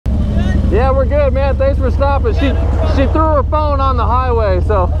Yeah, we're good, man. Thanks for stopping. She threw her phone on the highway,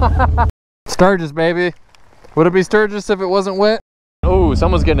 so. Sturgis, baby. Would it be Sturgis if it wasn't wet? Oh,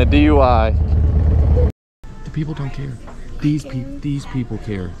 someone's getting a DUI. The people don't care. These people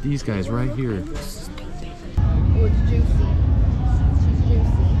care. These guys right here. Oh, it's juicy. She's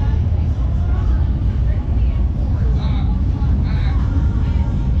juicy.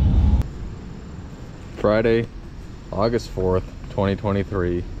 Friday, August 4th,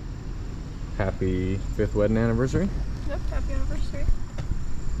 2023. Happy 5th wedding anniversary. Yep, happy anniversary.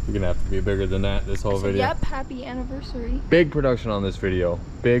 You're gonna have to be bigger than that this whole video. Yep, happy anniversary. Big production on this video.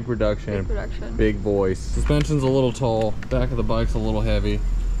 Big production. Big production. Big voice. Suspension's a little tall. Back of the bike's a little heavy.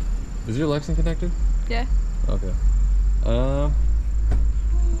 Is your Lexan connected? Yeah. Okay.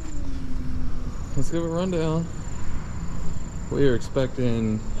 Let's give a rundown. We are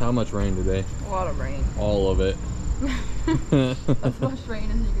expecting how much rain today? A lot of rain. All of it. As much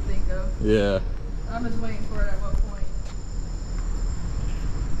rain as you could think of. Yeah. I'm just waiting for it at what point.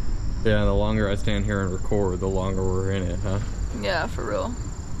 Yeah, the longer I stand here and record, the longer we're in it, huh? Yeah, for real.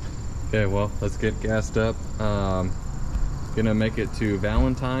 Okay, well, let's get gassed up. Gonna make it to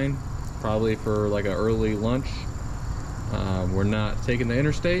Valentine, probably for like an early lunch. We're not taking the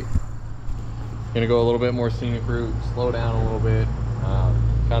interstate. Gonna go a little bit more scenic route, slow down a little bit,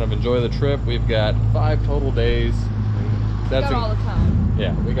 kind of enjoy the trip. We've got 5 total days. And that's we got all the time.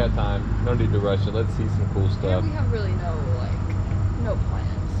 Yeah, we got time. No need to rush it. Let's see some cool Yeah, stuff. we have really no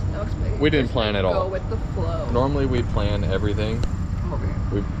plans, no expectations. We didn't plan at all. Go with the flow. Normally we plan everything. I'm over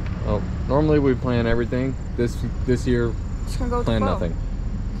here. Normally we plan everything. This year, Just gonna go with plan the flow. nothing.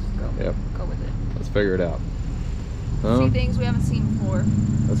 Just go. Yep. Go with it. Let's figure it out. See things we haven't seen before.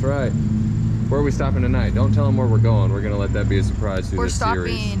 That's right. Where are we stopping tonight? Don't tell them where we're going. We're gonna let that be a surprise through this series.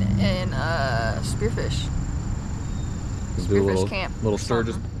 We're stopping in Spearfish. We'll do a Spearfish camp. little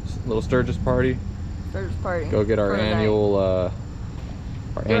Sturgis party. Sturgis party. Go get our annual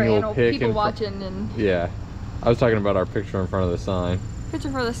annual pick. People watching and yeah, I was talking about our picture in front of the sign. Picture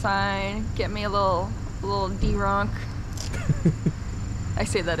for the sign. Get me a little D-Ronk. I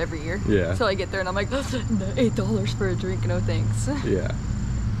say that every year. Yeah. Until I get there and I'm like, $8 for a drink, no thanks. Yeah.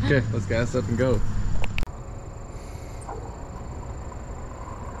 Okay, let's gas up and go.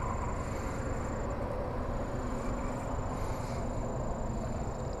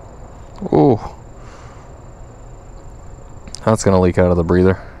 Ooh. That's gonna leak out of the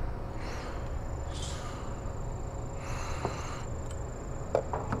breather.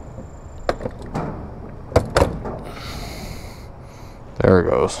 There it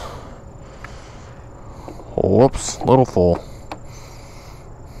goes. Whoops, little full.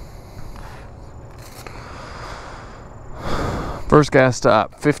 First gas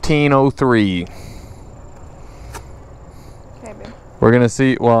stop, 1503. Okay, babe. We're gonna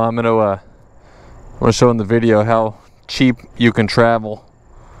see. Well, I'm gonna show in the video how cheap you can travel.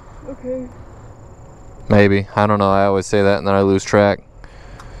 Okay. Maybe, I don't know. I always say that and then I lose track.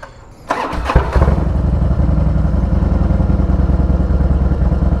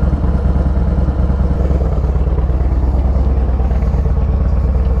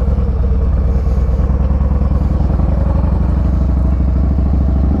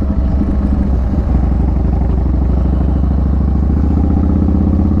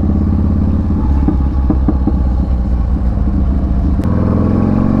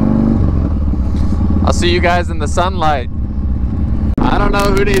 See you guys in the sunlight. I don't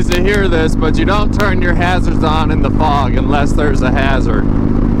know who needs to hear this, but you don't turn your hazards on in the fog unless there's a hazard.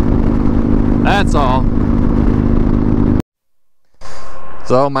 That's all.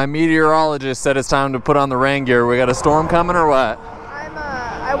 So my meteorologist said it's time to put on the rain gear. We got a storm coming or what?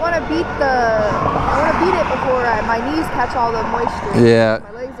 I want to beat it before my knees catch all the moisture. Yeah.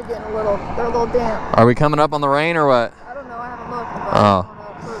 My legs are getting they're a little damp. Are we coming up on the rain or what? I don't know, I haven't looked, but Oh. I'm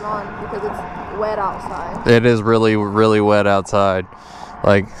gonna put it on because it's wet outside. It is really, really wet outside.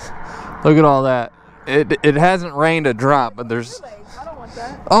 Like, look at all that. It hasn't rained a drop, but there's... I don't want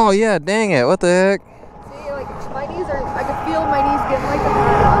that. Oh yeah, dang it, what the heck? See, like, my knees are, I can feel my knees getting like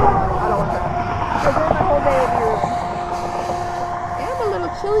I don't want that. I burned my whole day in here. And I'm a little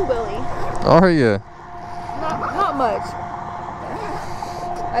chilly willy. Are you? Not much.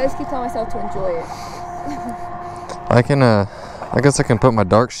 I just keep telling myself to enjoy it. I guess I can put my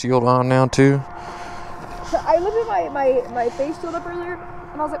dark shield on now too. So I lifted my face shield up earlier,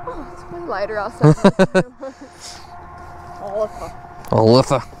 and I was like, oh, it's way lighter outside.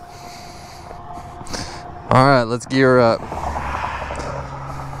 Olitha. All right, let's gear up.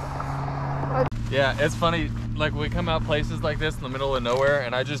 Yeah, it's funny. Like, we come out places like this in the middle of nowhere,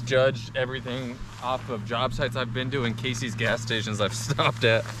 and I just judge everything off of job sites I've been to and Casey's gas stations I've stopped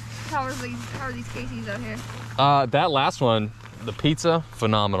at. How are these Casey's out here? That last one, the pizza,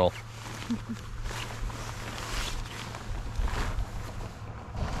 phenomenal.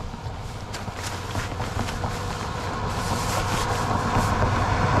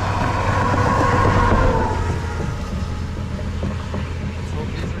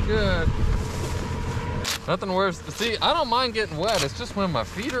 Good. Nothing worse. See, I don't mind getting wet. It's just when my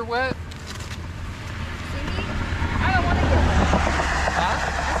feet are wet. See me? I don't want to get wet. Huh?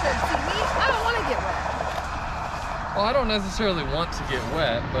 I said, see me? I don't want to get wet. Well, I don't necessarily want to get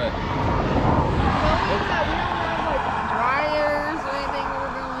wet, but... No, we don't have like dryers or anything where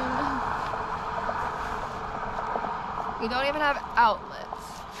we're going. We don't even have outlets.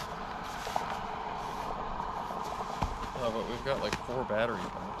 Oh, but we've got like 4 battery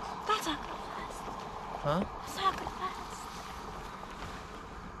packs. That's not gonna last. Huh? That's not gonna last.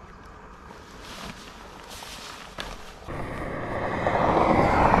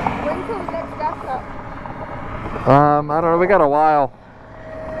 When till the next gas stop? I don't know. We got a while.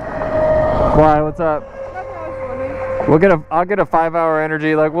 Why? What's up? Nothing, I was wondering. I'll get a 5-hour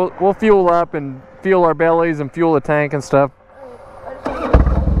energy. Like we'll fuel up and fuel our bellies and fuel the tank and stuff.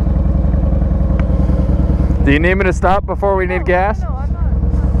 Do you need me to stop before we need gas? No, I'm not.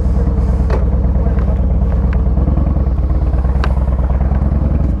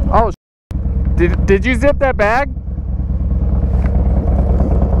 Oh, did you zip that bag?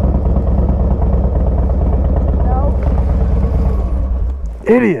 No.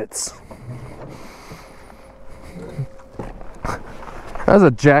 Idiots. That was a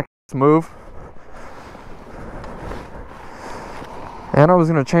jackass move. And I was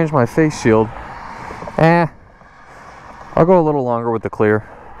gonna change my face shield. I'll go a little longer with the clear.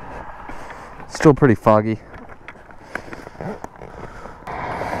 Still pretty foggy.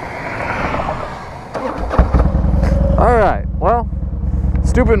 Alright, well,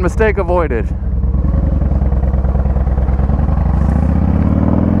 stupid mistake avoided.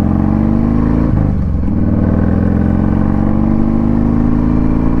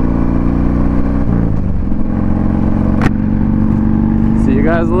 See you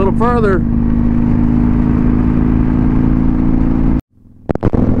guys a little further.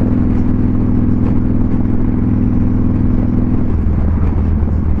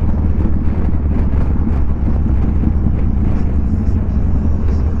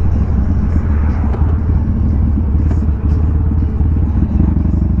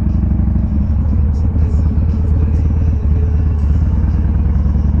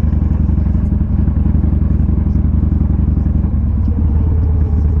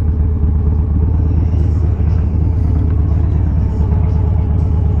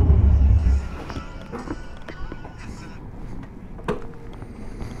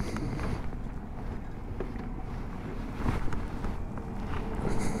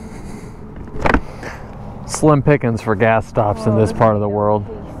 Slim pickings for gas stops in this part of the world.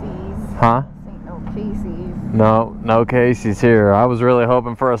 Casey's. Huh? Ain't no Casey's. No Casey's here. I was really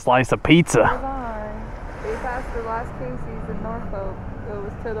hoping for a slice of pizza. We passed the last Casey's in Norfolk. It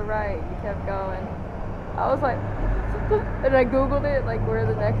was to the right. We kept going. I was like, and I googled it, like where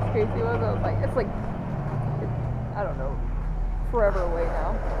the next Casey was. I was like, it's like, I don't know, forever away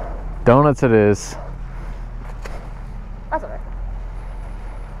now. Donuts it is. That's alright.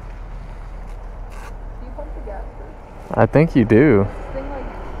 Do you pump the gas first? I think you do. This thing like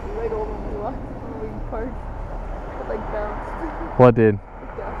wiggled when we walked when we parked. It like bounced. What did? The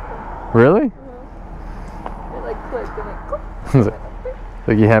gas pump. Really? It like clicked and it.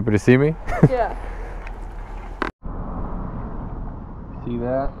 Like, you happy to see me? Yeah. See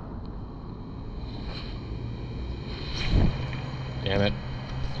that? Damn it.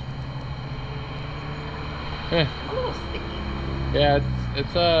 A little sticky. Yeah,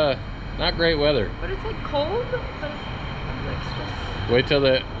 it's not great weather. But it's like cold, but it's like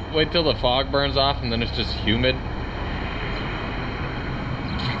just... Wait till the fog burns off and then it's just humid.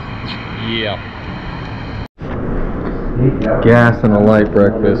 Yeah. Gas and a light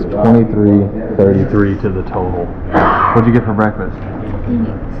breakfast, $23.33 to the total. What'd you get for breakfast?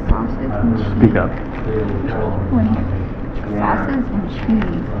 Sausage and cheese. Speak up. Sausage and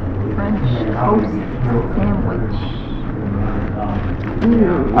cheese. French toast sandwich.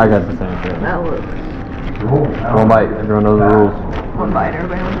 Ooh, I got the same thing. that looks... One bite, everyone knows the rules. One bite,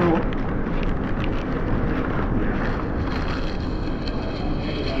 everybody knows the rule.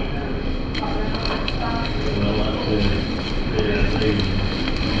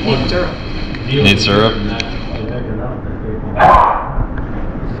 Need syrup. Need syrup?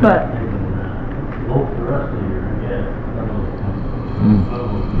 But...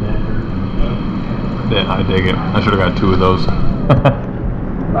 Yeah, I dig it. I should have got 2 of those.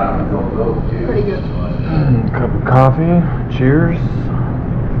 Pretty good. Cup of coffee. Cheers.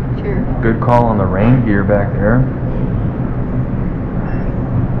 Cheers. Good call on the rain gear back there.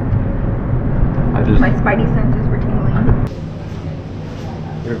 My spidey senses were tingling.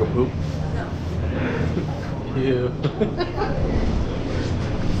 You gonna go poop? No. Ew.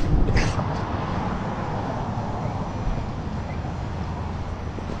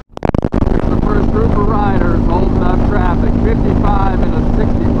 The first group of riders holding up traffic, 55 and a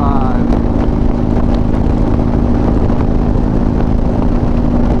 65.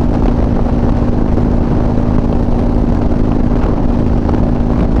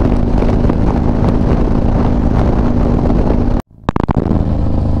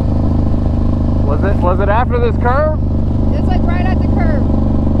 Was it after this curve? It's like right at the curve.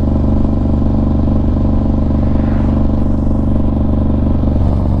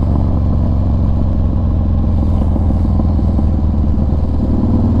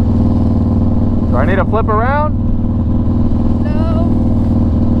 Do I need to flip around? No.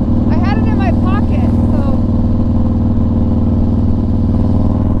 I had it in my pocket, so.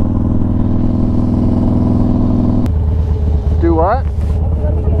 Do what?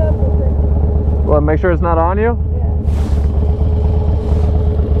 Let me get up real quick. Well, make sure it's not on you?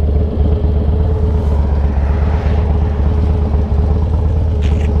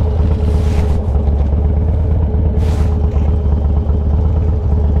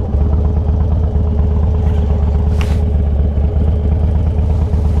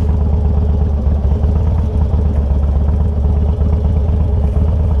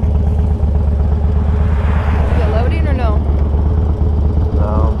 Is it loading or no?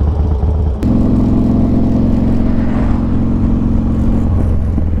 No.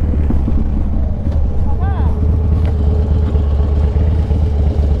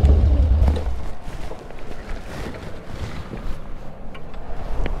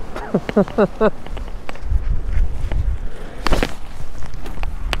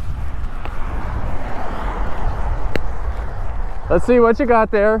 Let's see what you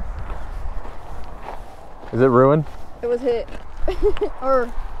got there. Is it ruined? It was hit.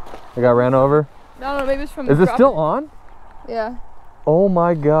 Or, It got ran over? no, maybe it's from Is it dropping still on? Yeah. Oh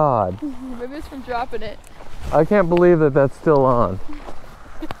my god. Maybe it's from dropping it. I can't believe that that's still on.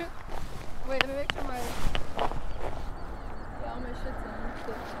 Wait, let me make sure my. Yeah, all my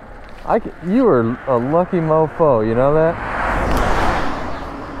shit's in. You are a lucky mofo, you know that?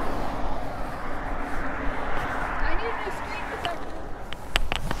 I need a new screen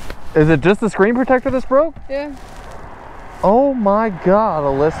protector. Is it just the screen protector that's broke? Yeah. Oh my god,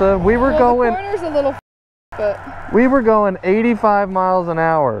 Alyssa. The corner's a little but we were going 85 miles an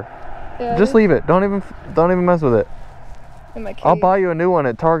hour. yeah. Just leave it. Don't even mess with it. in my case. I'll buy you a new one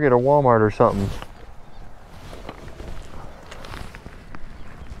at Target or Walmart or something.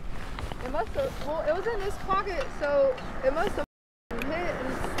 It must have. Well, it was in this pocket, so it must have hit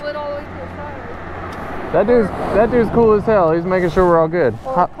and slid all the way to the side. That dude's cool as hell. He's making sure we're all good.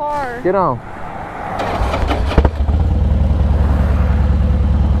 Or a car. Get on.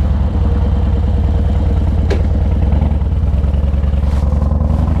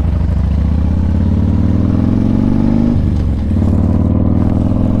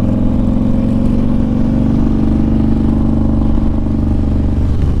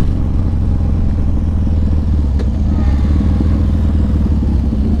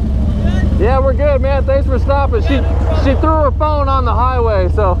 Yeah, we're good, man. Thanks for stopping. She threw her phone on the highway,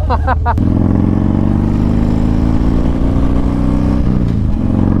 so.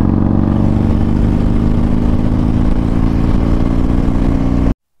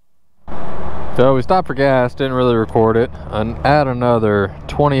 So we stopped for gas, didn't really record it, and add another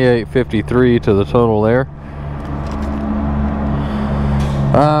 28.53 to the total there.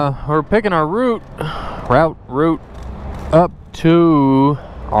 We're picking our route up to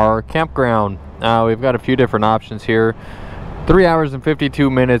our campground. We've got a few different options here. 3 hours and 52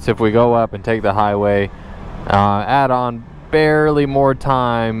 minutes if we go up and take the highway. Add on barely more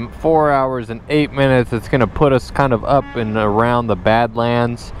time, 4 hours and 8 minutes. It's gonna put us kind of up and around the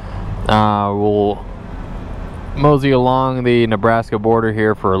Badlands. We'll mosey along the Nebraska border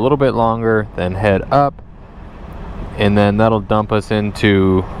here for a little bit longer, then head up, and then that'll dump us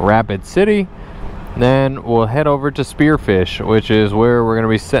into Rapid City. Then we'll head over to Spearfish, which is where we're going to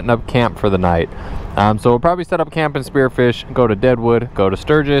be setting up camp for the night. So we'll probably set up camp in Spearfish, go to Deadwood, go to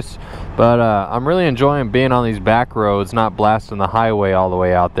Sturgis, but I'm really enjoying being on these back roads, not blasting the highway all the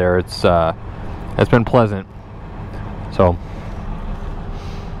way out there. It's been pleasant. So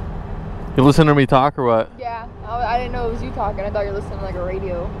you listen to me talk or what? Yeah, I didn't know it was you talking. I thought you were listening to like a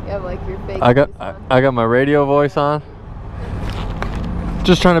radio. You have like your fake. I got my radio voice on.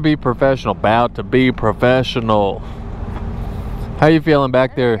 Just trying to be professional. About to be professional. How you feeling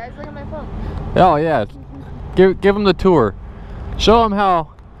back there? Guys, look at my phone. Oh yeah. Give them the tour. Show them how.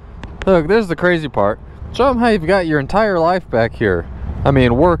 Look, this is the crazy part. Show them how you've got your entire life back here. I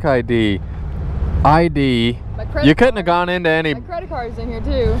mean, work ID. You couldn't have gone into any. My credit card's in here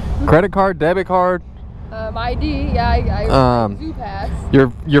too. Credit card, debit card. ID, yeah, I Zoo Pass.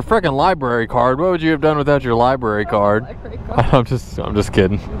 Your freaking library card. What would you have done without your library card? Library card. I'm just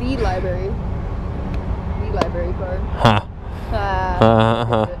kidding. The library card. Huh.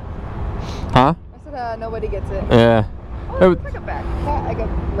 Huh? Huh? I said nobody gets it. Yeah. Oh, it's like a backpack, like a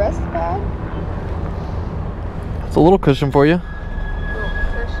rest pad. It's a little cushion for you. Little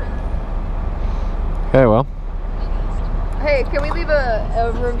cushion. Okay, well. Hey, can we leave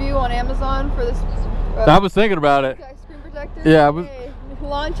a review on Amazon for this? I was thinking about it. Screen protector? Yeah, I was. Hey,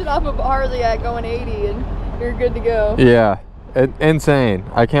 launch it off of Harley at going 80 and you're good to go. Yeah, insane.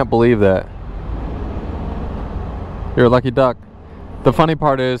 I can't believe that. You're a lucky duck. The funny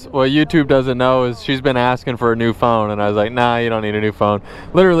part is, what YouTube doesn't know is she's been asking for a new phone, and I was like, nah, you don't need a new phone.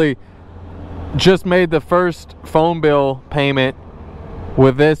 Literally, just made the first phone bill payment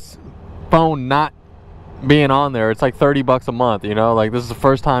with this phone not being on there. It's like 30 bucks a month, you know? Like, this is the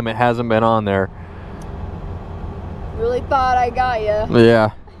first time it hasn't been on there. Really thought I got ya. Yeah.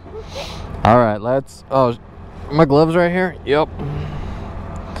 All right, let's. Oh, my gloves right here. Yep.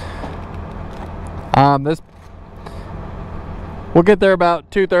 This. We'll get there about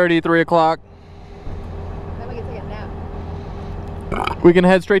 2:30, 3 o'clock. Then we can take a nap. We can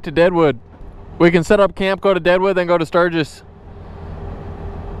head straight to Deadwood. We can set up camp, go to Deadwood, then go to Sturgis.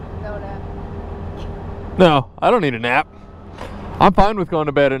 No nap. No, I don't need a nap. I'm fine with going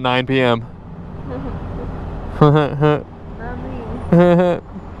to bed at 9 p.m. Not me. It's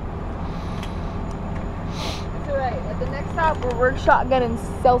alright. At the next stop, we're shotgunning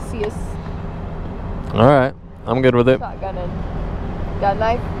Celsius. All right, I'm good with it. Shotgunning. Got a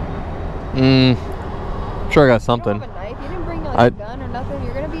knife? Sure, I got You something. don't have a knife? You didn't bring like a gun or nothing?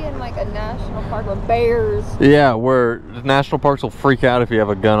 You're gonna be in like a national park with bears. Yeah, where national parks will freak out if you have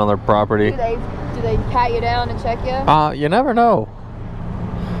a gun on their property. Do they pat you down and check you? You never know.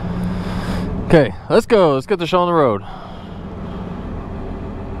 Okay, let's go. Let's get the show on the road.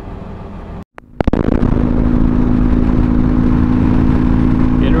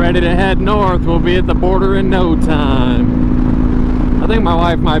 Getting ready to head north. We'll be at the border in no time. I think my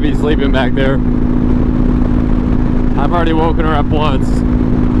wife might be sleeping back there. I've already woken her up once.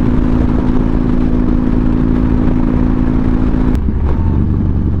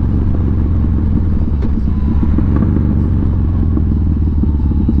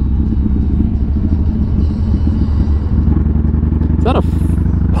 Is that a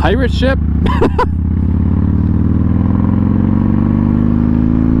pirate ship?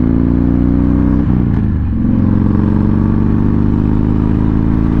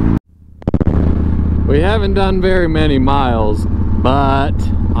 We haven't done very many miles, but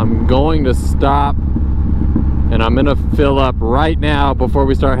I'm going to stop and I'm gonna fill up right now before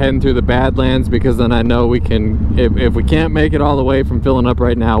we start heading through the Badlands, because then I know we can, if we can't make it all the way from filling up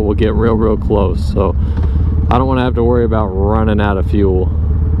right now, we'll get real close. So I don't want to have to worry about running out of fuel.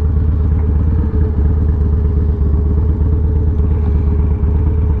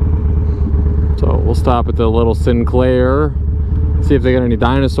 So we'll stop at the little Sinclair, see if they got any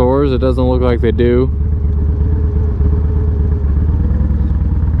dinosaurs. It doesn't look like they do.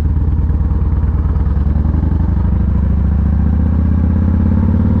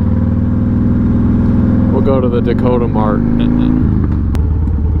 We'll go to the Dakota Mart.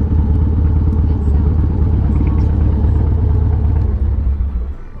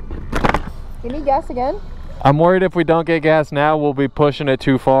 You need gas again? I'm worried if we don't get gas now, we'll be pushing it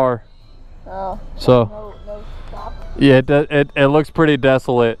too far. Oh. So No stop. yeah, it looks pretty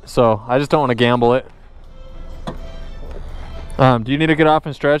desolate, so I just don't want to gamble it. Do you need to get off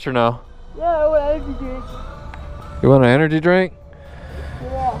and stretch or no? Yeah, I want an energy drink. You want an energy drink?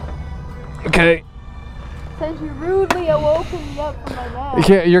 Yeah. Okay. Since you rudely awoke me up from my nap.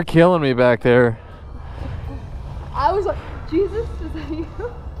 Yeah, you're killing me back there. I was like, Jesus, is that you?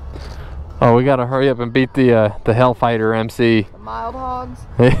 Oh, we gotta hurry up and beat the Hellfighter MC. The mild hogs.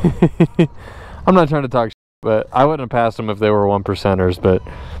 I'm not trying to talk shit, but I wouldn't have passed them if they were 1%ers, but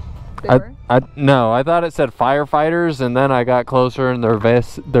no, I thought it said firefighters, and then I got closer and their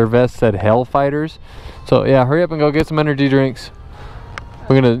vest said Hellfighters. So yeah, hurry up and go get some energy drinks.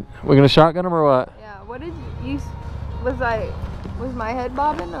 We're gonna shotgun them or what? Yeah, what did you was my head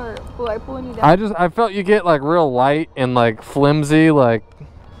bobbing, or was I pulling you down? I felt you get like real light and like flimsy, like.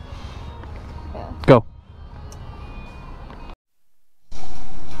 Yeah. Go.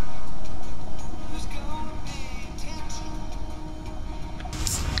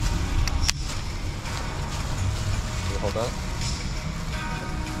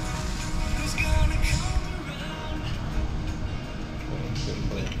 Shouldn't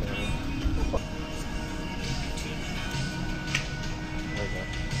put it in camera. There we go.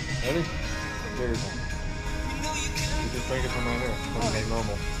 Ready? Cheers. You just drink it from right here. From like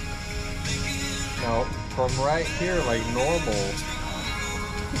normal. No, from right here, like normal.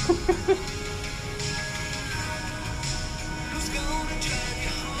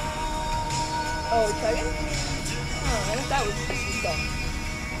 Oh, second? Oh, I thought that was dumb.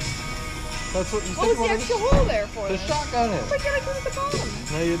 That's what you What was the extra hole there for? To shotgun it. Why can't I go to the bottom?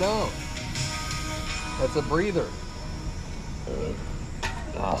 No, you don't. That's a breather.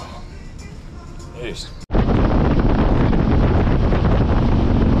 Oh. Jeez.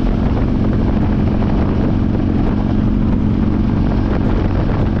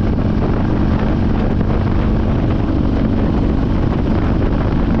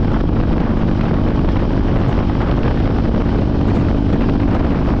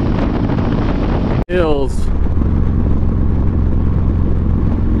 Hills.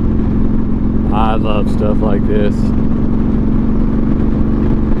 I love stuff like this.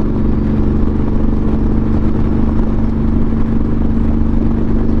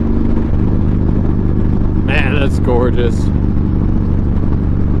 Man, that's gorgeous.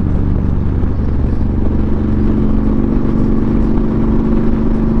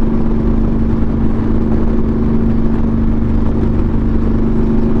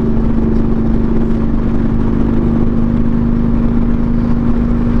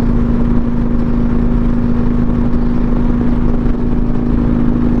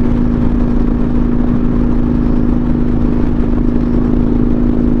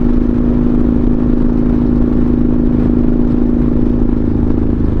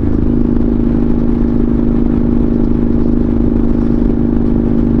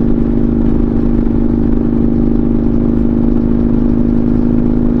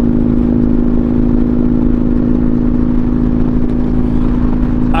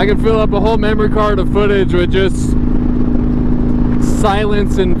 I can fill up a whole memory card of footage with just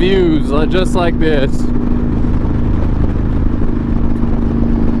silence and views, just like this.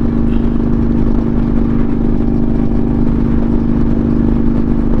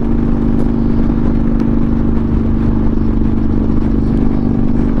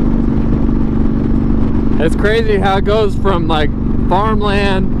 It's crazy how it goes from like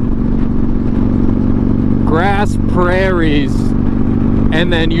farmland, grass prairies,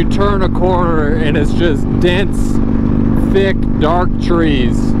 and then you turn a corner and it's just dense, thick, dark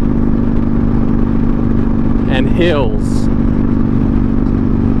trees and hills.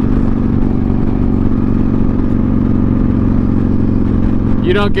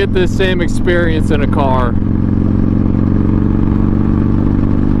 You don't get this same experience in a car.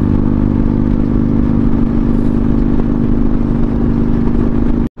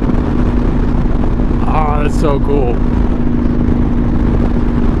 Oh, that's so cool.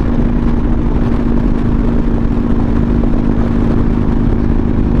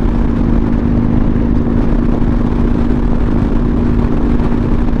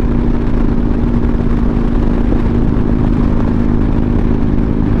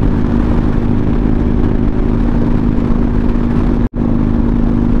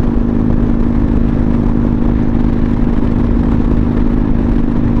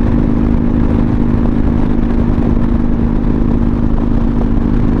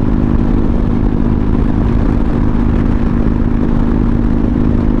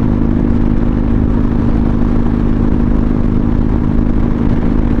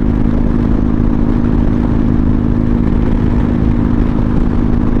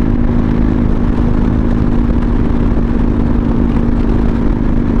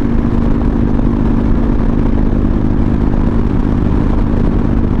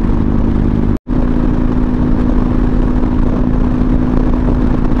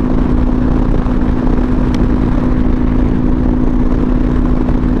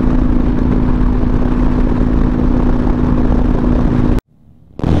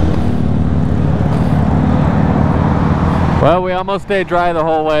 Well, we almost stayed dry the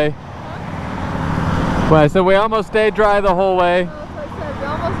whole way. Well, I said we almost stayed dry the whole way. That's what I said. We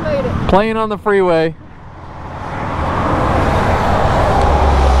almost made it. Playing on the freeway.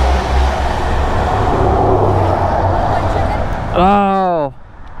 Oh.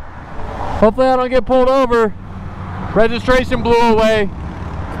 Hopefully I don't get pulled over. Registration blew away.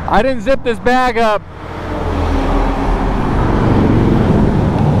 I didn't zip this bag up.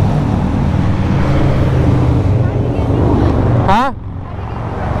 Huh?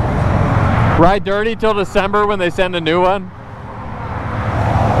 Ride dirty till December when they send a new one. You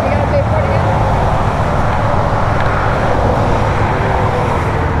gotta pay for it again?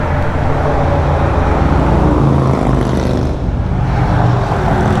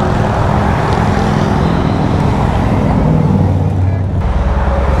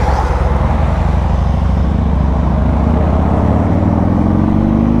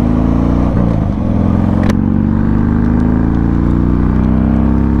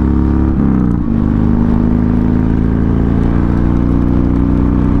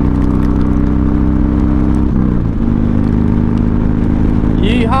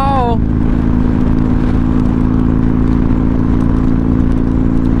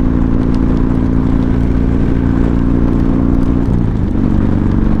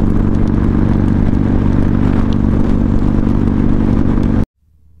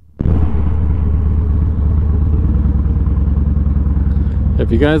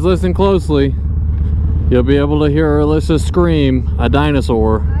 guys listen closely, you'll be able to hear Alyssa scream a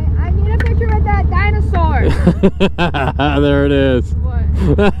dinosaur. I need a picture with that dinosaur. There it is.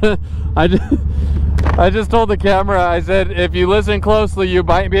 What? I just told the camera, I said, if you listen closely, you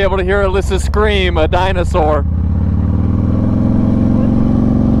might be able to hear Alyssa scream a dinosaur.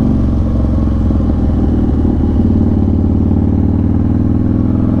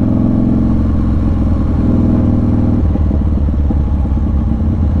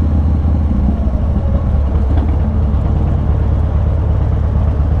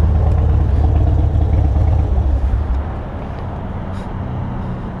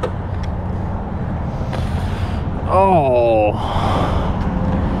 Oh,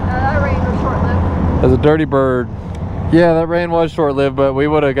 That rain was short-lived. as a dirty bird. Yeah, that rain was short-lived, but we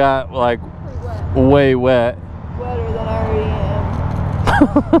would have got like Pretty wet. way wet. Wetter than I already am.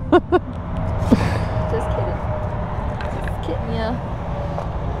 Just kidding. Just kidding, yeah.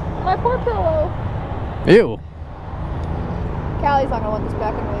 My poor pillow. Ew. Callie's not gonna want this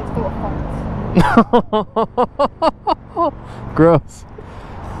back anyway. It's full of farts. Gross.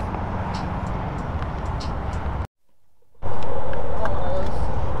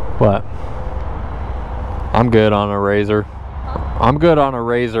 What? I'm good on a Razor. Huh? I'm good on a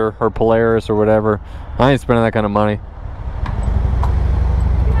Razor or Polaris or whatever. I ain't spending that kind of money. You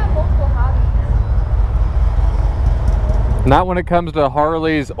have multiple hobbies. Not when it comes to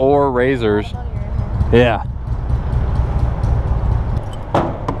Harleys or Razors. None of your Yeah.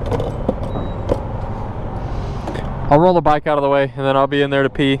 I'll roll the bike out of the way and then I'll be in there to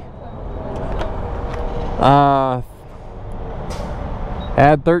pee.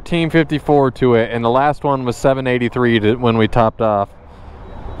 Add 1354 to it, and the last one was 783 when we topped off.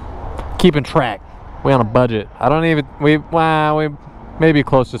 Keeping track. We on a budget. I don't even, we may be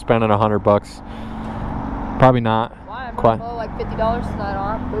close to spending $100. Probably not. Why? I'm Quite. gonna blow like $50 tonight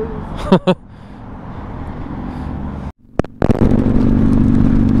on booze.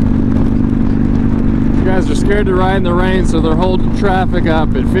 You guys are scared to ride in the rain, so they're holding traffic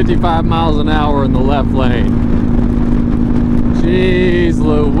up at 55 miles an hour in the left lane. Jeez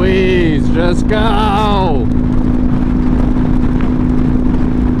Louise, just go!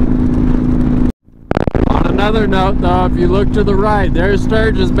 On another note though, if you look to the right, there's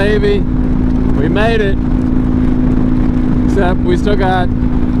Sturgis, baby. We made it. Except we still got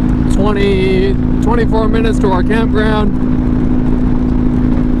 24 minutes to our campground.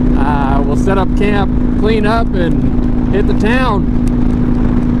 We'll set up camp, clean up, and hit the town.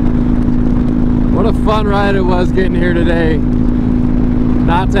 What a fun ride it was getting here today.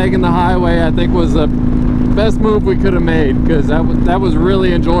 Not taking the highway, I think, was the best move we could have made, because that was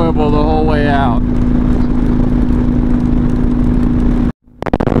really enjoyable the whole way out.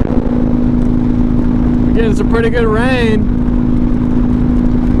 We're getting some pretty good rain.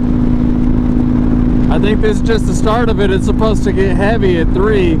 I think this is just the start of it. It's supposed to get heavy at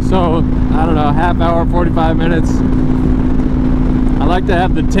 3, so I don't know, half hour, 45 minutes. I like to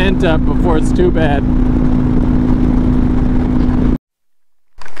have the tent up before it's too bad.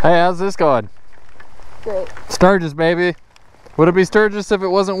 Hey, how's this going? Great. Sturgis, baby. Would it be Sturgis if it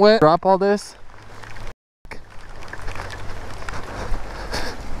wasn't wet? Drop all this?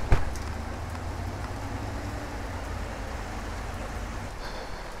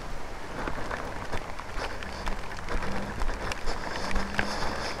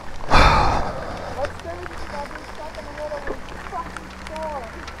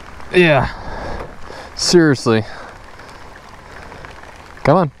 Yeah. Seriously.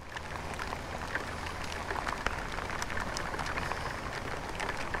 Come on.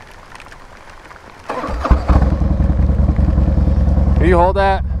 Can you hold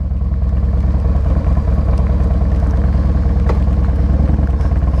that?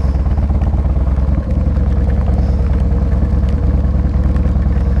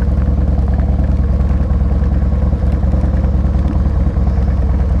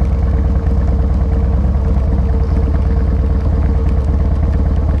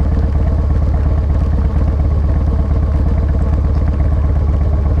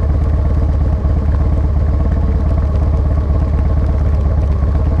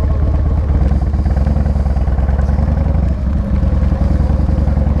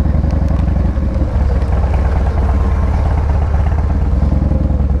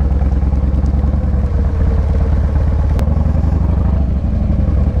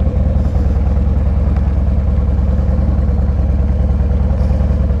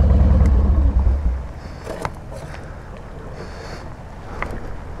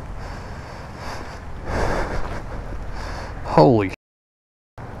 Holy.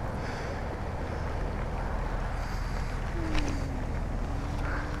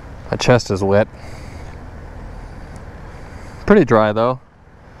 My chest is wet. Pretty dry though.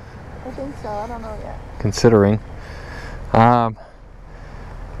 I think so. I don't know yet. Considering.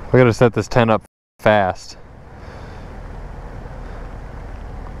 We gotta set this tent up fast.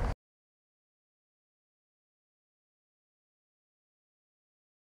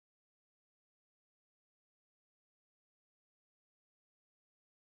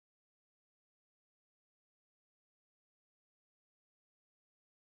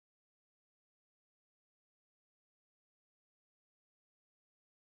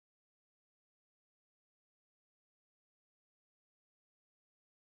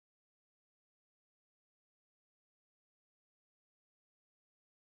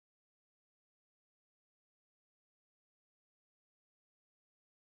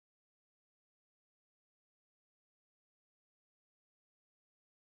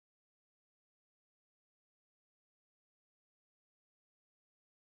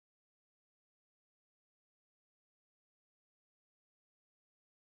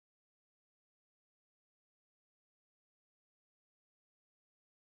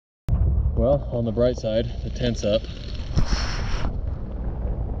 Well, on the bright side, the tent's up.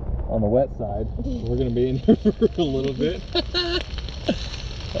 On the wet side, we're gonna be in here for a little bit.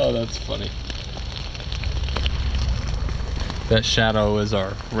 Oh, that's funny. That shadow is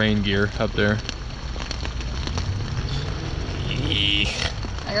our rain gear up there. I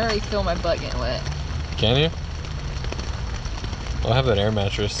can already feel my butt getting wet. Can you? I'll have that air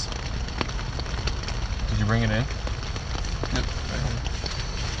mattress. Did you bring it in? Yep.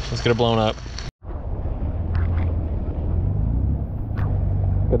 Let's get it blown up.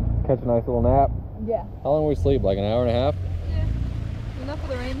 Could catch a nice little nap. Yeah. How long will we sleep? Like an hour and a half? Yeah. Enough for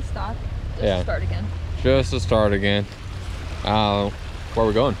the rain to stop. Just Yeah. to start again. Just to start again. Where are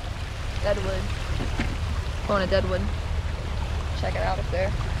we going? Deadwood. Going to Deadwood. Check it out up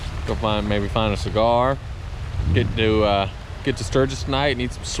there. Go maybe find a cigar. Get to Sturgis tonight and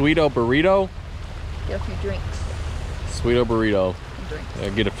eat some sweeto burrito. Get a few drinks. Sweeto burrito. And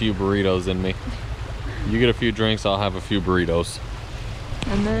drinks. Get a few burritos in me. You get a few drinks, I'll have a few burritos.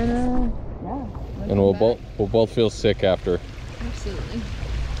 And then yeah. And we'll both feel sick after. Absolutely.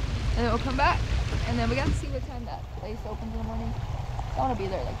 And then we'll come back. And then we got to see what time that place opens in the morning. I want to be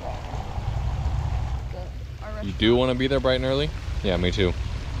there like that. You do want to be there bright and early? Yeah, me too.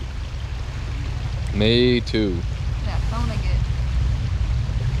 Me too. Yeah, I want to get.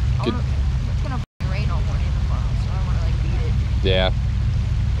 It's gonna rain all morning tomorrow, so I want to like beat it. Yeah.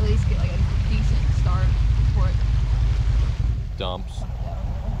 At least get like a decent start before it Dumps. comes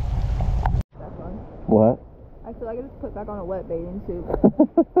down. That's fun. What? I feel like I just put back on a wet bathing suit.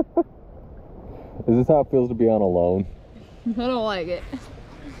 Is this how it feels to be on alone? I don't like it.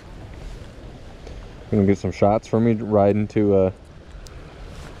 You gonna get some shots for me riding to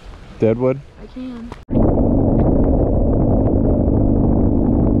Deadwood? I can.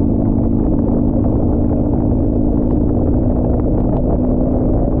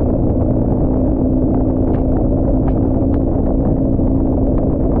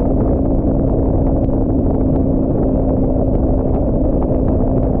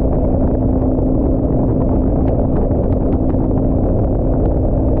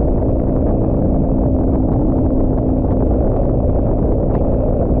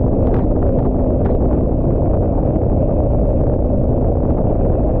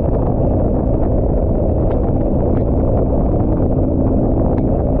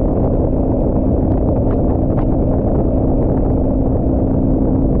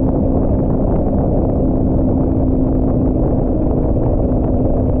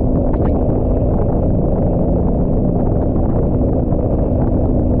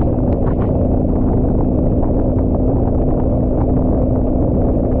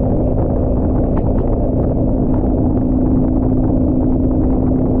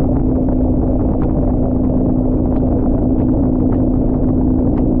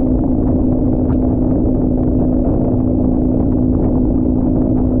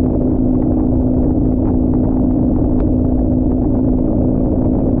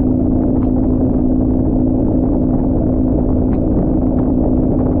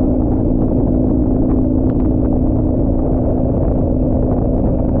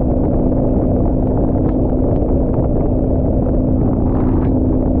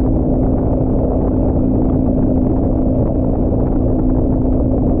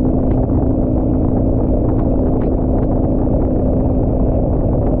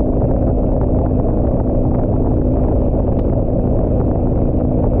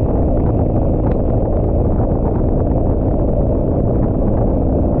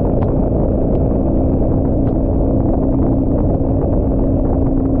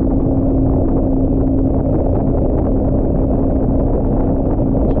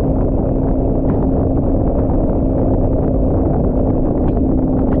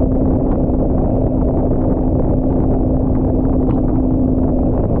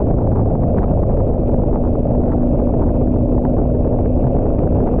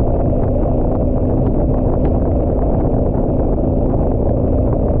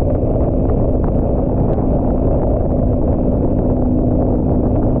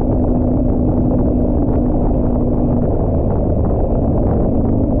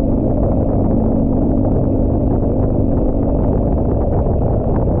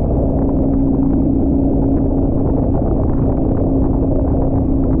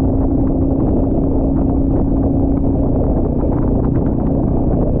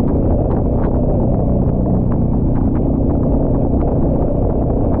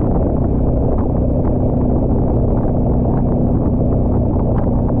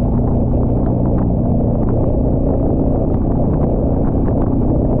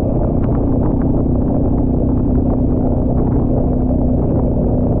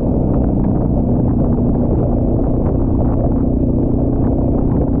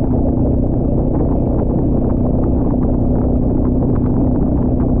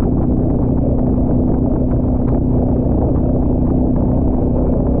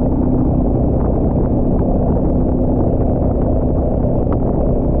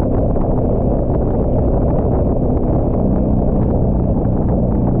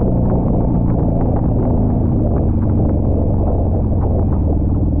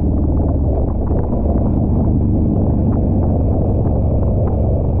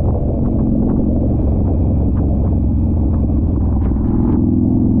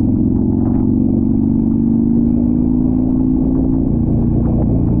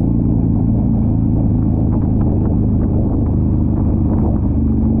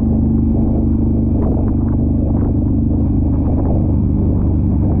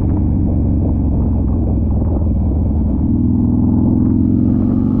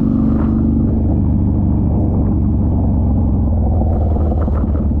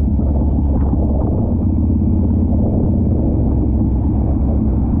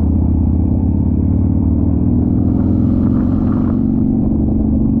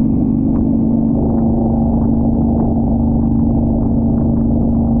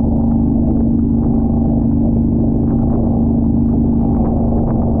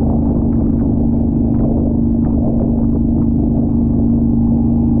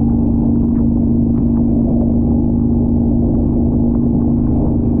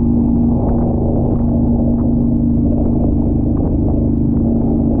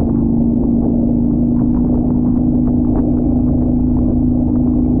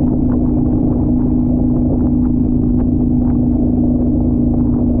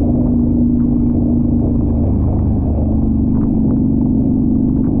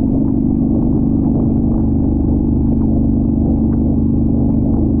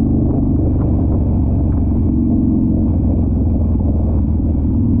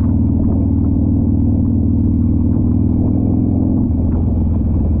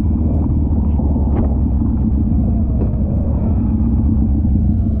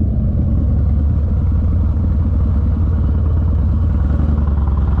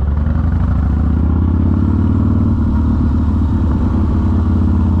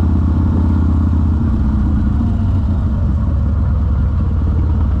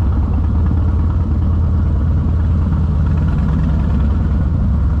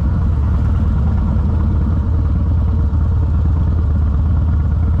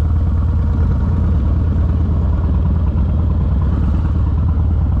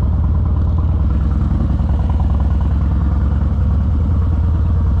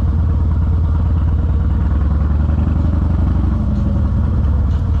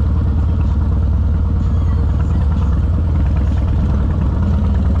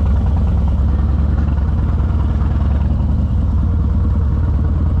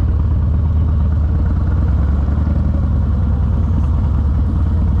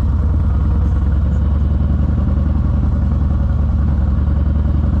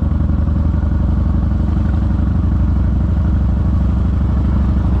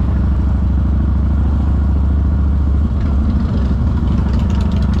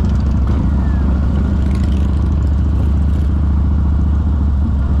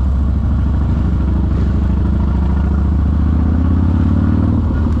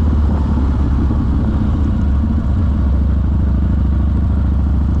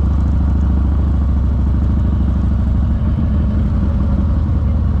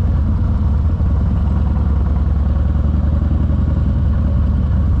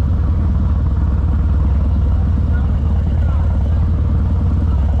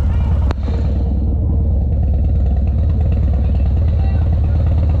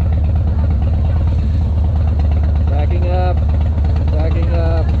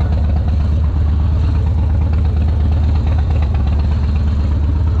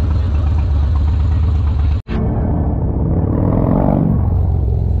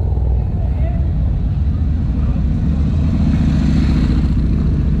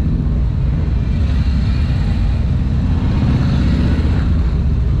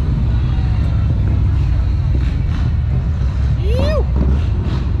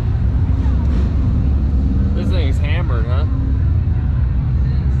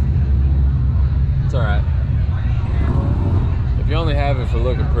 for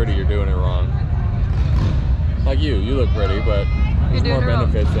looking pretty, you're doing it wrong. Like you look pretty, but there's more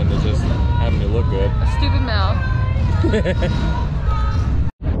benefits than to just having to look good. A stupid mouth.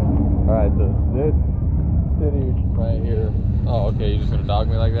 Alright, so this city right here. Oh, okay, you're just gonna dog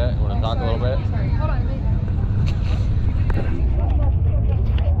me like that? You wanna talk a little bit? Sorry, hold on.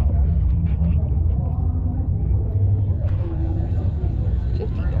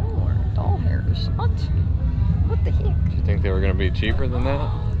 $50 doll hairs. What the heck? Did you think they were gonna be cheaper than that?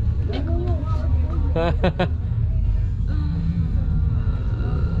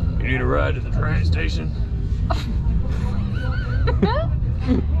 You need a ride to the train station?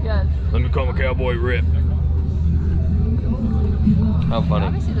 Yes. Let me call my cowboy Rip. How funny.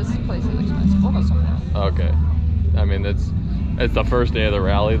 Obviously this place is expensive. We'll go somewhere else. Okay. I mean, it's the first day of the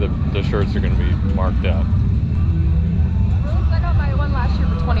rally. The shirts are gonna be marked up. I got my one last year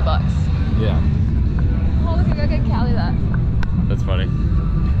for $20. Yeah. Oh look, I gotta get Callie that. That's funny.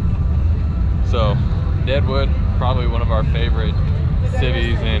 So, Deadwood, probably one of our favorite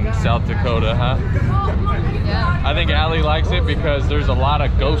cities in South Dakota, huh? Yeah. I think Allie likes it because there's a lot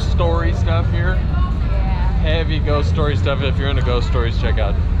of ghost story stuff here. Yeah. Heavy ghost story stuff. If you're into ghost stories, check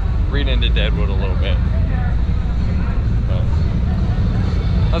out, read into Deadwood a little bit. But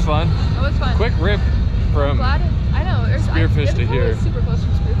that's fun. It was fun. Quick rip from I know. Spearfish to here. Super close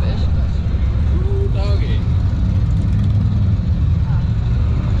from Spearfish. Ooh, doggy.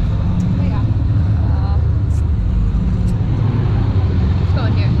 Let's go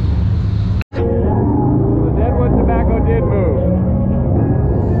in here. The Deadwood Tobacco did move.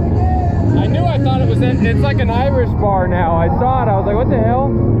 I knew I thought it was it's like an Irish bar now. I saw it, I was like, what the hell?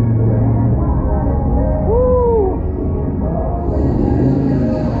 Woo!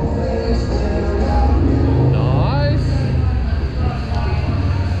 Nice.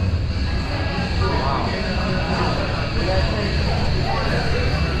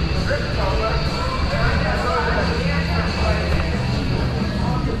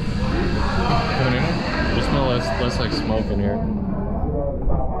 Coming in? You smell less like smoke in here.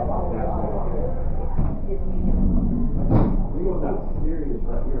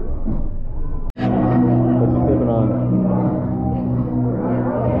 What you sipping on?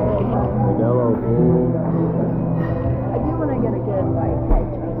 Modelo. Ooh. I do want to get a good like head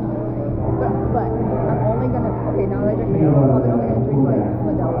drink, but I'm only gonna. Okay, now that I drink Modelo, I'm probably only gonna drink like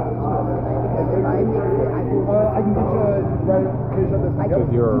Modelo because if I mix it, I can get you right finish up this. Because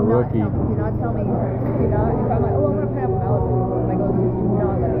you're a rookie. Do not tell me. Do not. If I'm like, oh, I'm gonna pineapple Malibu, and I go, do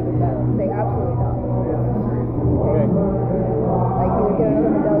not let me do that. Say absolutely not. Okay. Like either get another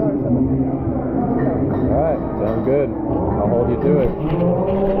Modelo or something. Alright, sounds good. I'll hold you to it.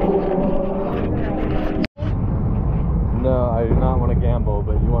 No, I do not want to gamble,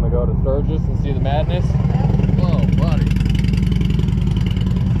 but you want to go to Sturgis and see the madness? Whoa, buddy.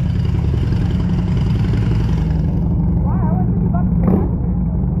 Wow, I went $50 for that.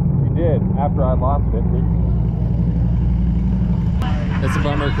 We did, after I lost it. It's a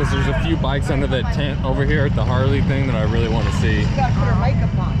bummer because there's a few bikes under that tent over here at the Harley thing that I really want to see. You gotta put her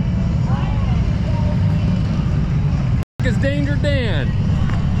makeup on. It's Danger Dan.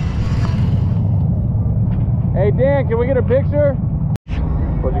 Hey Dan, can we get a picture?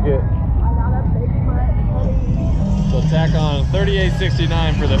 What'd you get? I got a big butt hoodie. So tack on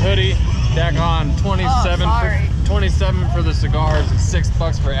 $38.69 for the hoodie. Tack on 27 for the cigars and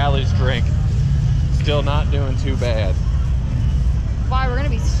 $6 for Allie's drink. Still not doing too bad. Why, we're gonna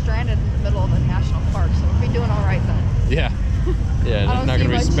be stranded in the middle of a national park, so we'll be doing all right then. Yeah. Yeah, not gonna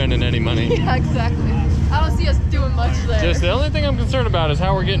be spending any money. Yeah, exactly. I don't see us doing much there. Just the only thing I'm concerned about is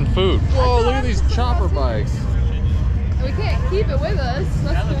how we're getting food. Whoa, look at these chopper bikes. And we can't keep it with us.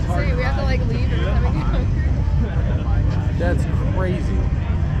 That's what I'm saying. We have to like leave every time we get hungry. That's crazy.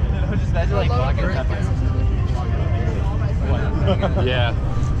 Yeah,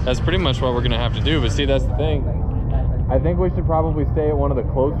 that's pretty much what we're gonna have to do. But see, that's the thing. I think we should probably stay at one of the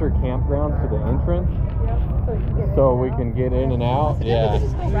closer campgrounds to the entrance, so we can get in and out. Yeah. We can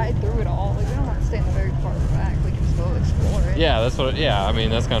just go right through it all. Like, we don't have to stay in the very far back. We can just go explore it. Yeah, that's what. Yeah, I mean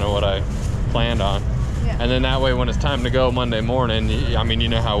that's kind of what I planned on. Yeah. And then that way, when it's time to go Monday morning, I mean, you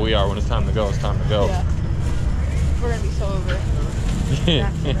know how we are. When it's time to go, it's time to go. Yeah. We're gonna be so over it.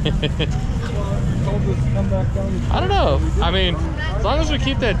 I don't know. I mean, as long as we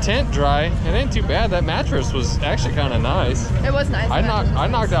keep that tent dry, it ain't too bad. That mattress was actually kind of nice. It was nice. I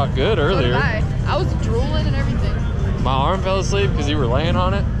knocked out good earlier. So did I was drooling and everything. My arm fell asleep because you were laying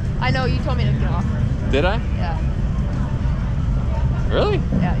on it. I know, you told me to get off. Did I? Yeah. Really?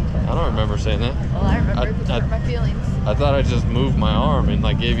 Yeah, you told me. I don't remember saying that. Well, I remember because it hurt my feelings. I thought I just moved my arm and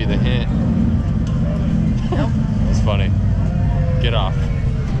like gave you the hint. Nope. It's funny. get off.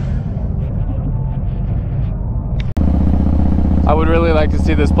 I would really like to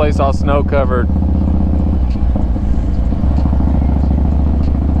see this place all snow covered.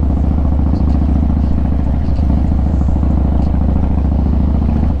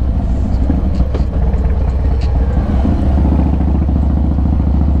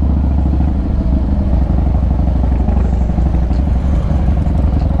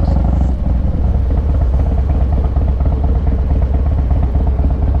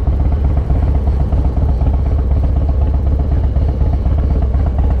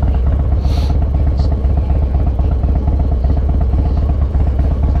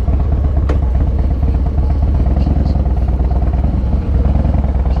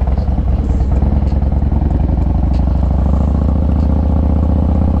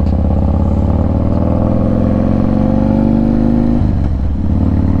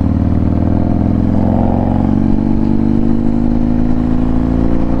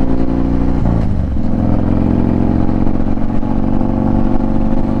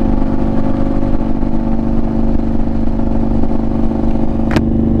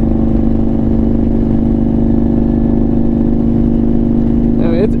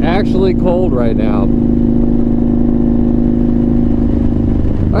 Actually cold right now.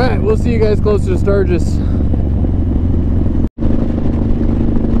 Alright, we'll see you guys closer to Sturgis.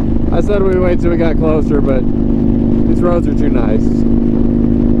 I said we'd wait till we got closer, but these roads are too nice.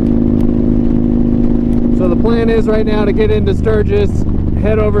 So the plan is right now to get into Sturgis,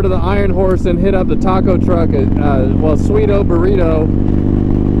 head over to the Iron Horse and hit up the taco truck at, well, Sweeto Burrito.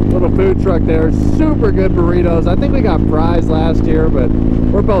 Little food truck there. Super good burritos. I think we got fries last year, but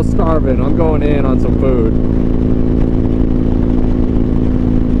we're both starving. I'm going in on some food.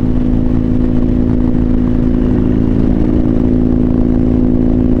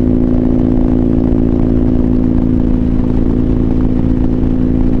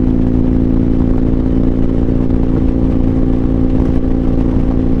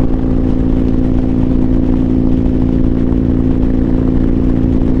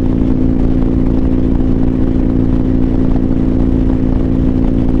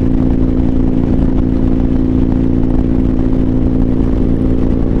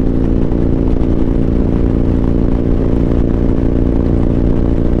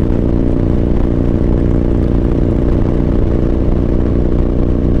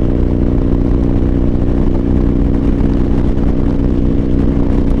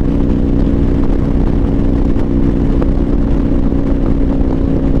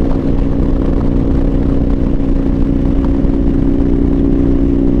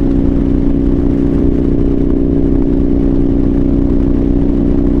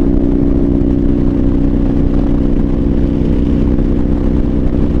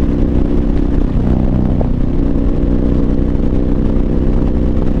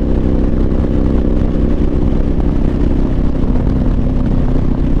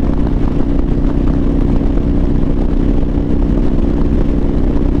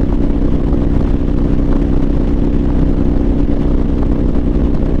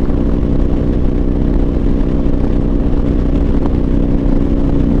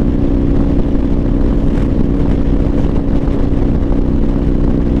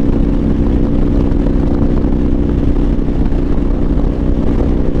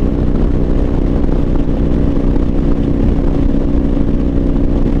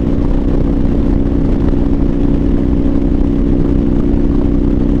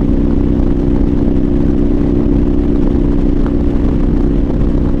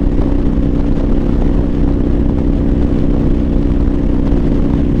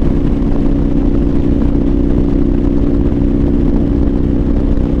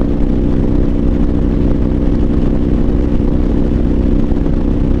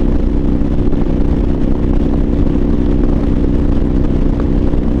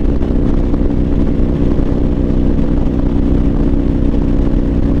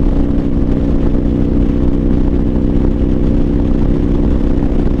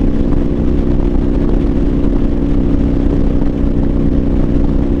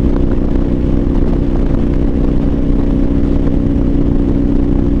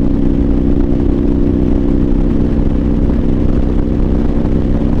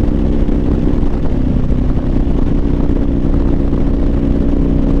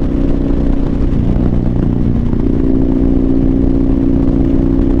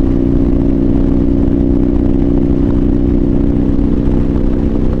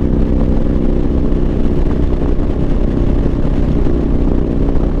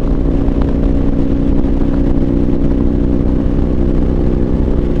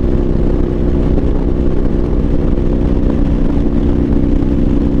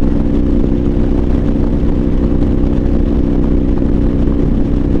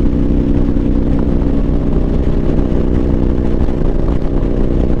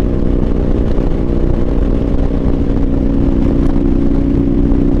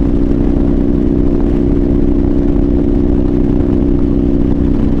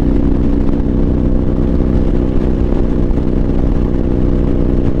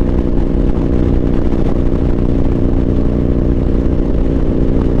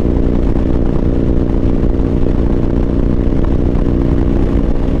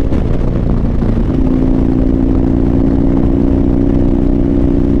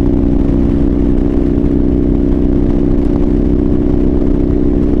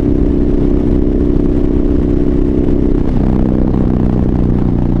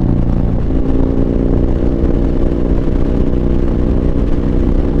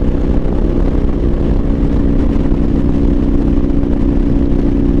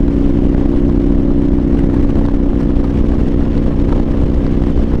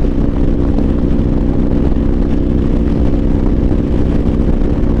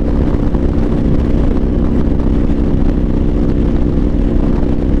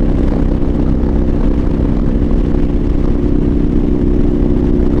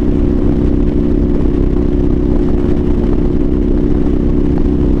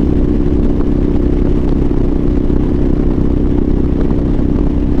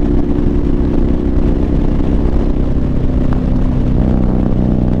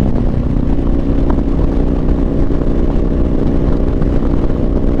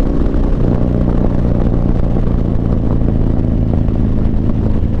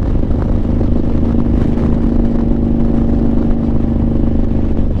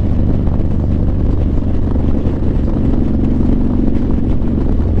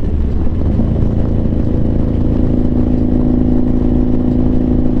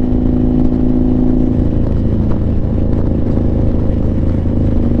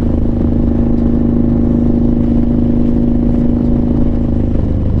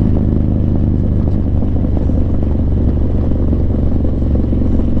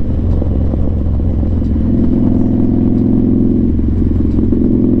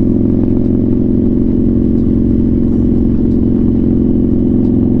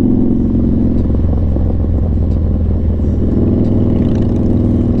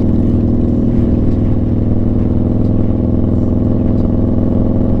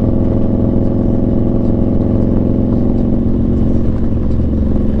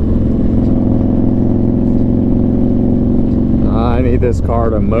 need this car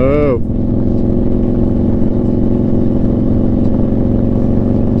to move.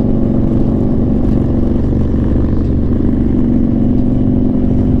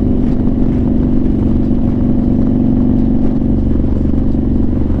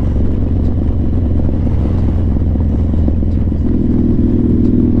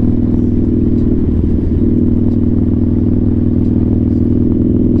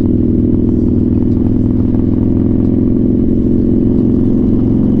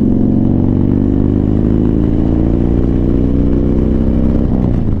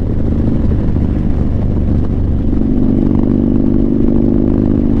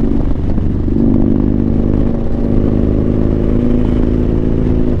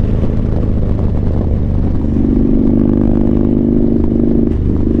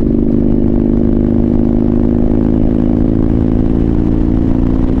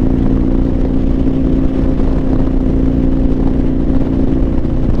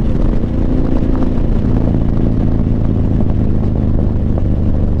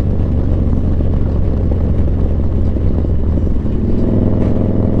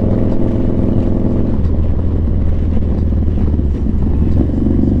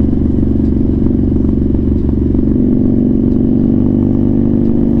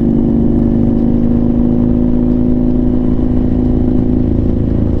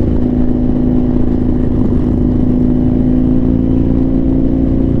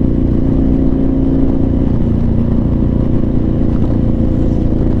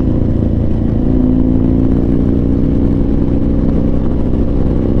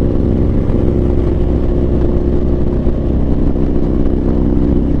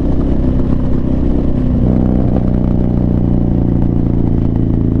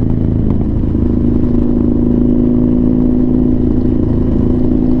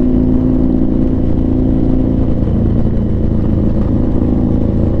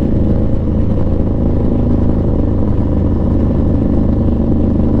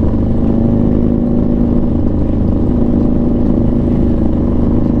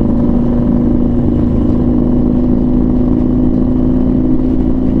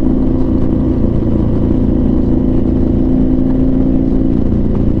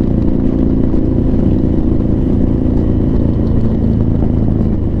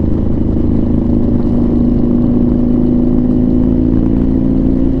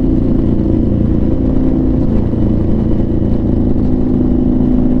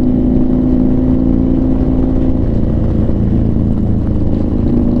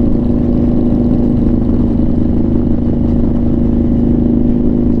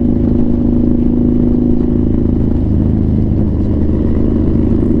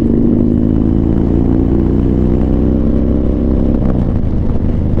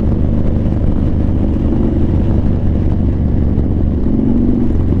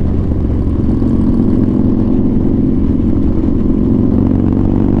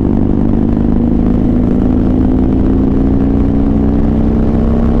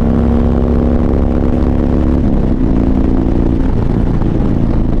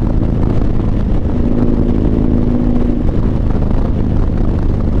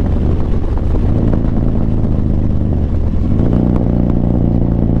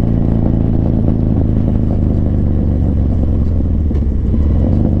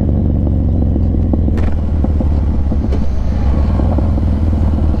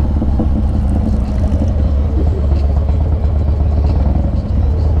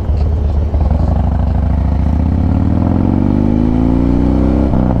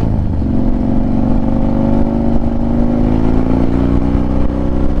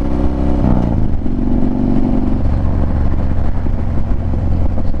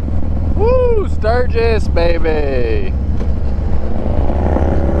 Sturgis, baby.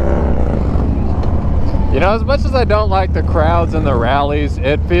 You know, as much as I don't like the crowds and the rallies,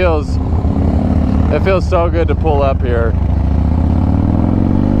 it feels so good to pull up here.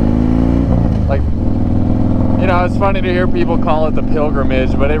 Like, you know, it's funny to hear people call it the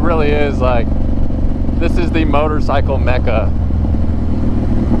pilgrimage, but it really is like, this is the motorcycle mecca.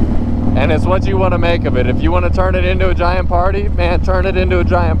 And it's what you want to make of it. If you want to turn it into a giant party, man, turn it into a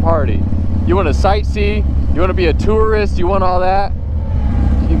giant party. You want to sightsee, you want to be a tourist, you want all that,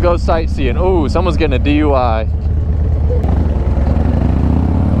 you can go sightseeing. Ooh, someone's getting a DUI.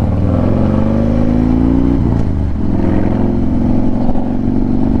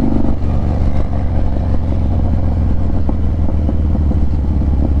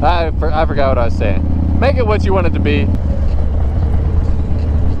 I forgot what I was saying. Make it what you want it to be.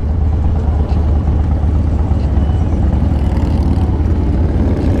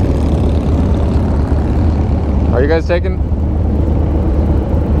 Are you guys taking?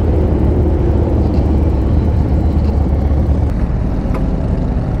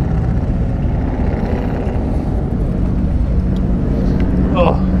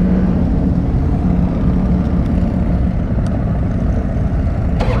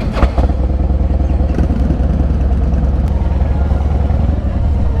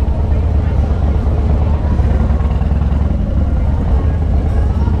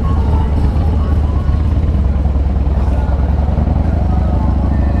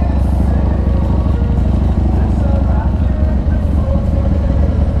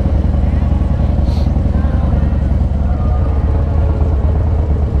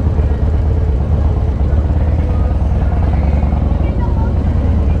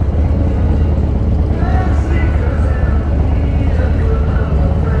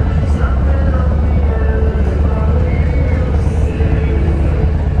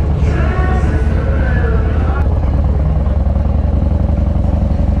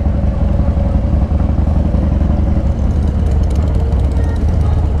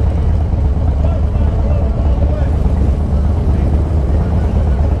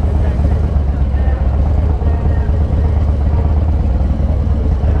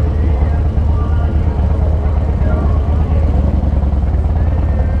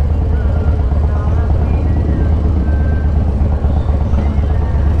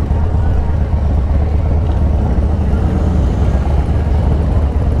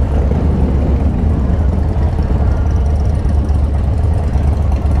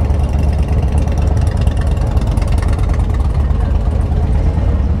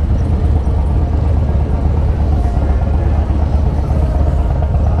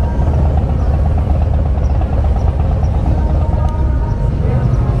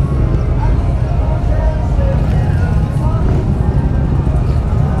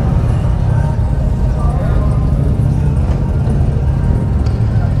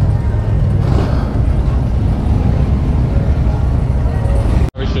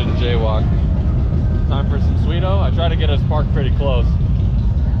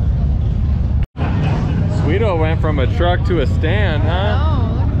 burrito went from a truck to a stand, huh?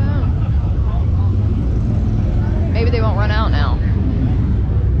 Oh, look at them. Maybe they won't run out now.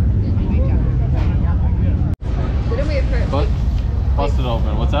 Didn't we wait for But busted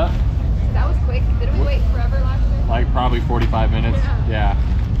open. What's that? That was quick. Didn't we wait forever last year? Like probably 45 minutes. Yeah.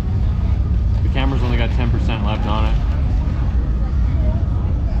 The camera's only got 10% left on it.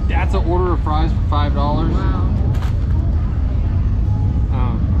 That's an order of fries for $5. Wow.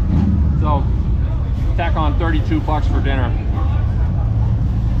 So tack on $32 for dinner.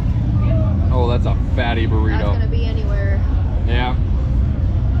 Oh, that's a fatty burrito. That's gonna be anywhere. Yeah.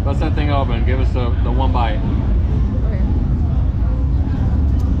 Bust that thing open. Give us the one bite. Okay.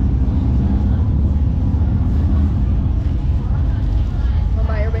 One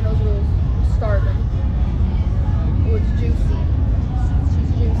bite. Everybody knows the rules. I'm starving. Oh, it's juicy. She's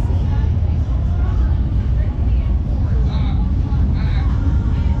juicy.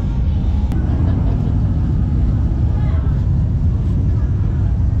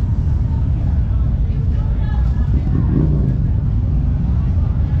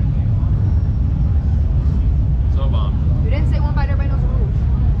 So bomb. You didn't say one bite. Everybody knows the rules.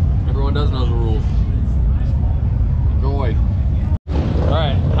 Everyone does know the rules. Enjoy.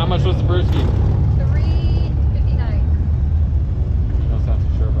 Alright, how much was the brewski? $3.59. You don't sound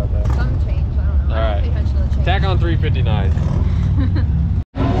too sure about that. Some change. I don't know. All I right. don't pay attention to the change. Tack on $3.59.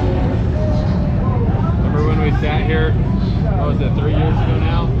 Remember when we sat here, what was it, 3 years ago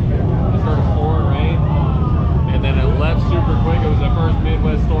now? It started pouring rain. And then it left super quick. It was the first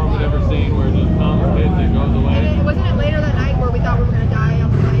Midwest storm we'd ever seen where it just comes, hits, and goes away. And then, wasn't it later that night where we thought we were going to die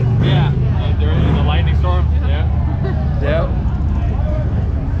on the bike? Yeah, during the lightning storm. Yeah. Yep.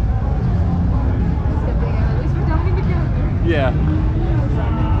 That's a good thing. At least we're dying together. Yeah.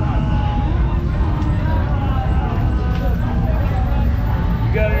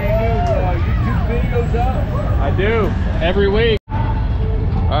 You got any new YouTube videos up? I do. Every week.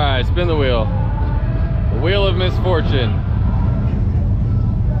 Alright, spin the wheel. The wheel of misfortune.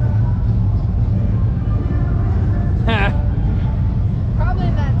 Probably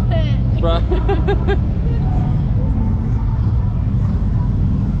in that tent. Right.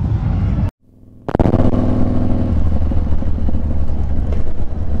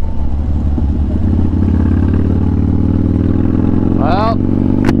 Well,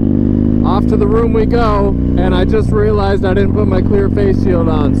 off to the room we go, and I just realized I didn't put my clear face shield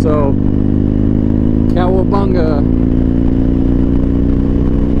on, so cowabunga.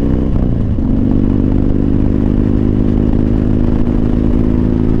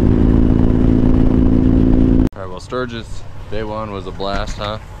 Alright, well, Sturgis, day one was a blast,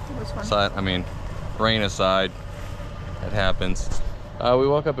 huh? It was fun. Aside, I mean, rain aside, it happens. We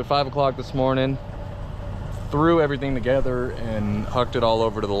woke up at 5 o'clock this morning, threw everything together and hucked it all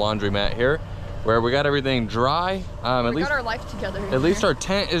over to the laundromat here, where we got everything dry. We At least got our life together. at least our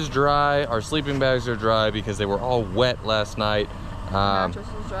tent is dry, our sleeping bags are dry because they were all wet last night. mattress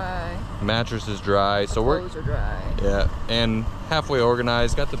is dry. Mattress is dry, so we're Clothes are dry. yeah, and halfway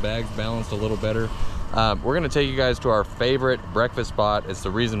organized. Got the bags balanced a little better. We're gonna take you guys to our favorite breakfast spot. It's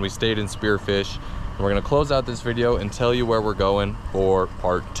the reason we stayed in Spearfish. And we're gonna close out this video and tell you where we're going for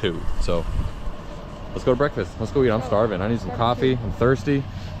part 2. So let's go to breakfast. Let's go eat. I'm starving. I need some coffee. I'm thirsty.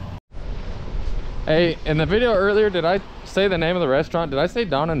 Hey, in the video earlier, did I say the name of the restaurant? Did I say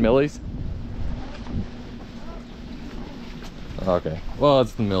Don and Millie's? Okay. Well,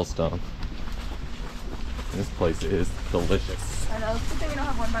 it's the Millstone. This place is delicious. I know. It's a good thing we don't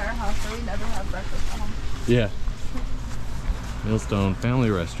have one by our house, so we never have breakfast at home. Yeah. Millstone Family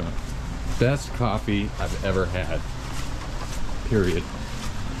Restaurant. Best coffee I've ever had. Period.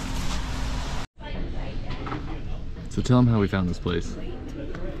 So tell them how we found this place.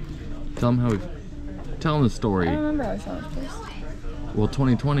 Tell them the story. I don't remember how I found this place. Well,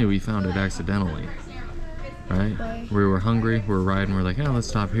 2020 we found it accidentally. Right? Why? We were hungry, we were riding, we're like, oh, let's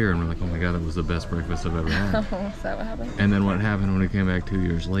stop here. And we're like, oh my god, that was the best breakfast I've ever had. Oh, is that what happened? And then what happened when we came back 2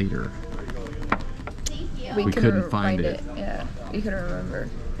 years later? We couldn't find it. Yeah, we couldn't remember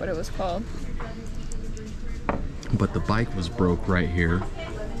what it was called. But the bike was broke right here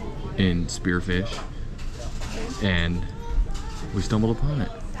in Spearfish. And we stumbled upon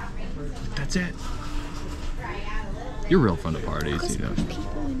it. That's it. You're real fun to parties, you know.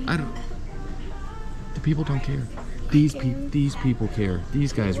 I don't. The people don't care. These people care.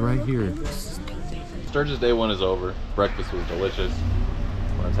 These guys right here. Sturgis day one is over. Breakfast was delicious.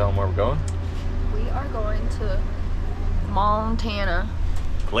 Want to tell them where we're going? We are going to Montana.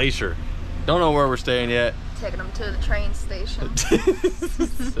 Glacier. Don't know where we're staying yet. Taking them to the train station.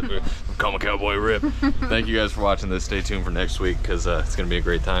 Call my cowboy Rip. Thank you guys for watching this. Stay tuned for next week because it's going to be a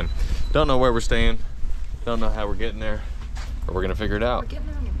great time. Don't know where we're staying. Don't know how we're getting there, but we're gonna figure it out. We're getting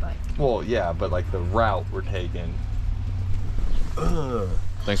there on your bike. Well, yeah, but like the route we're taking. Ugh.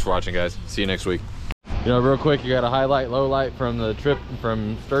 Thanks for watching, guys. See you next week. You know, real quick, you got a highlight, low light from the trip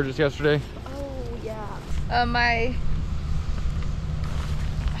from Sturgis yesterday? Oh, yeah. My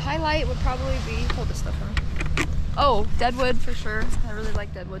highlight would probably be, hold this stuff for me. Oh, Deadwood for sure. I really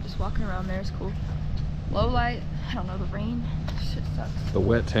like Deadwood. Just walking around there is cool. Low light, I don't know, the rain. Shit sucks. The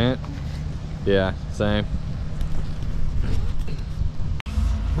wet tent? Yeah, same.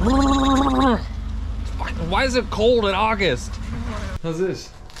 Why is it cold in August? How's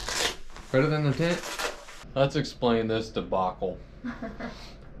this? Better than the tent? Let's explain this debacle.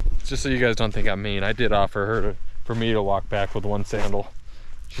 Just so you guys don't think I'm mean, I did offer her for me to walk back with one sandal.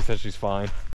 She said she's fine.